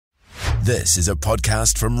This is a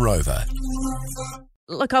podcast from Rover.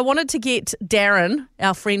 Look, I wanted to get Darren,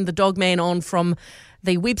 our friend, the dog man, on from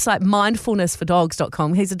the website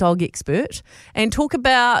mindfulnessfordogs.com. He's a dog expert, and talk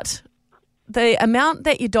about the amount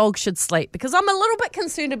that your dog should sleep, because I'm a little bit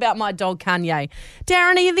concerned about my dog, Kanye.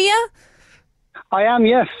 Darren, are you there? I am,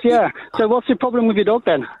 yes, yeah. So what's your problem with your dog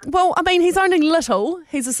then? Well, I mean, he's only little.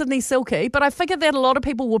 He's a Sydney Silkie, but I figured that a lot of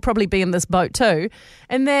people will probably be in this boat too,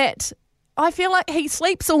 and that I feel like he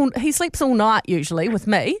sleeps all night usually with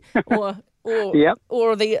me, or Yep.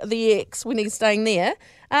 or the ex when he's staying there.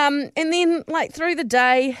 And then like through the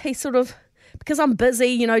day, he sort of, because I'm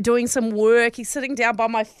busy, doing some work, he's sitting down by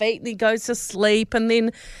my feet and he goes to sleep, and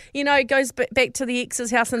then, he goes back to the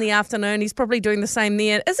ex's house in the afternoon. He's probably doing the same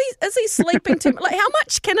there. Is he sleeping too much? Like, how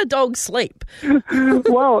much can a dog sleep?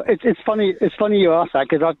 Well, it's funny. It's funny you ask that,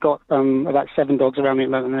 because I've got about 7 dogs around me at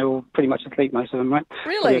the moment, and they're all pretty much asleep, most of them, right?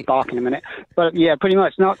 Really? They'll bark in a minute. But yeah, pretty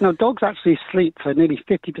much. Now, dogs actually sleep for nearly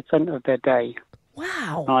 50% of their day.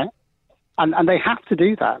 Wow. Right? And they have to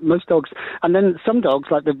do that. Most dogs, and then some dogs,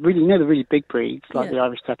 like the really big breeds, like the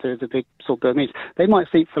Irish Setter, the big sort of Burmese, they might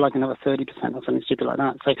sleep for like another 30% or something stupid like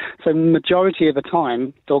that. So majority of the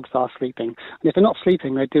time, dogs are sleeping. And if they're not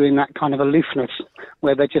sleeping, they're doing that kind of aloofness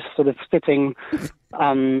where they're just sort of sitting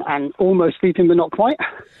and almost sleeping, but not quite.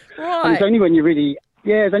 Right. And it's only when you really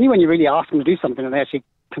ask them to do something that they actually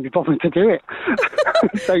can be bothered to do it.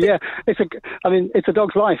 So yeah, it's a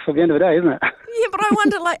dog's life at the end of the day, isn't it? Yeah, but I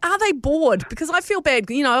wonder, are they bored? Because I feel bad.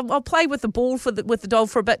 I'll play with the ball with the dog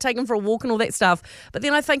for a bit, take him for a walk and all that stuff. But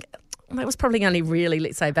then I think that was probably only really,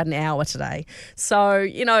 let's say, about an hour today. So,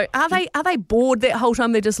 are they bored that whole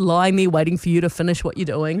time? They're just lying there waiting for you to finish what you're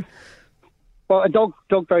doing? Well, a dog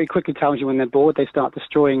very quickly tells you when they're bored. They start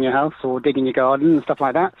destroying your house or digging your garden and stuff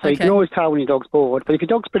like that. So You can always tell when your dog's bored. But if your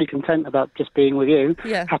dog's pretty content about just being with you,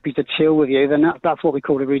 happy to chill with you, then that's what we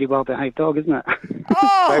call a really well-behaved dog, isn't it?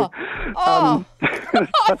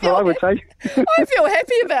 That's what I would say. I feel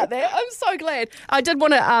happy about that. I'm so glad. I did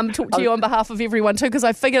want to talk to you on behalf of everyone too, because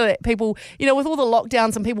I figure that people, with all the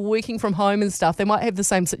lockdowns and people working from home and stuff, they might have the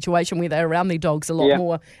same situation where they're around their dogs a lot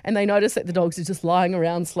more, and they notice that the dogs are just lying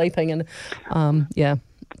around sleeping, and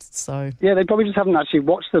So they probably just haven't actually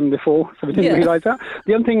watched them before, so they didn't realise that.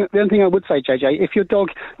 The other thing I would say, JJ, if your dog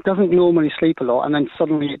doesn't normally sleep a lot and then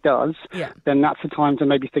suddenly it does, then that's the time to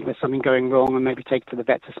maybe think there's something going wrong and maybe take it to the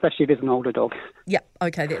vets, especially if it's an older dog. Yeah,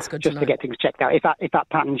 okay, that's good just to know. To get things checked out, if that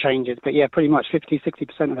pattern changes. But yeah, pretty much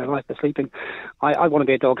 50-60% of their life they're sleeping. I want to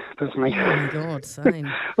be a dog, personally. Oh my God, same.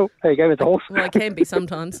 Oh, there you go, there's a horse. Well, I can be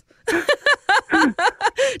sometimes.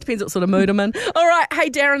 Depends what sort of mood I'm in. All right. Hey,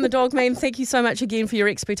 Darren, the dog man, thank you so much again for your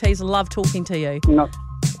expertise. I love talking to you. Not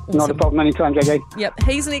a problem anytime, JJ. Yep.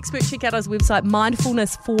 He's an expert. Check out his website,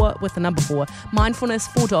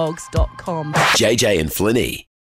 mindfulnessfordogs.com. JJ and Flinny.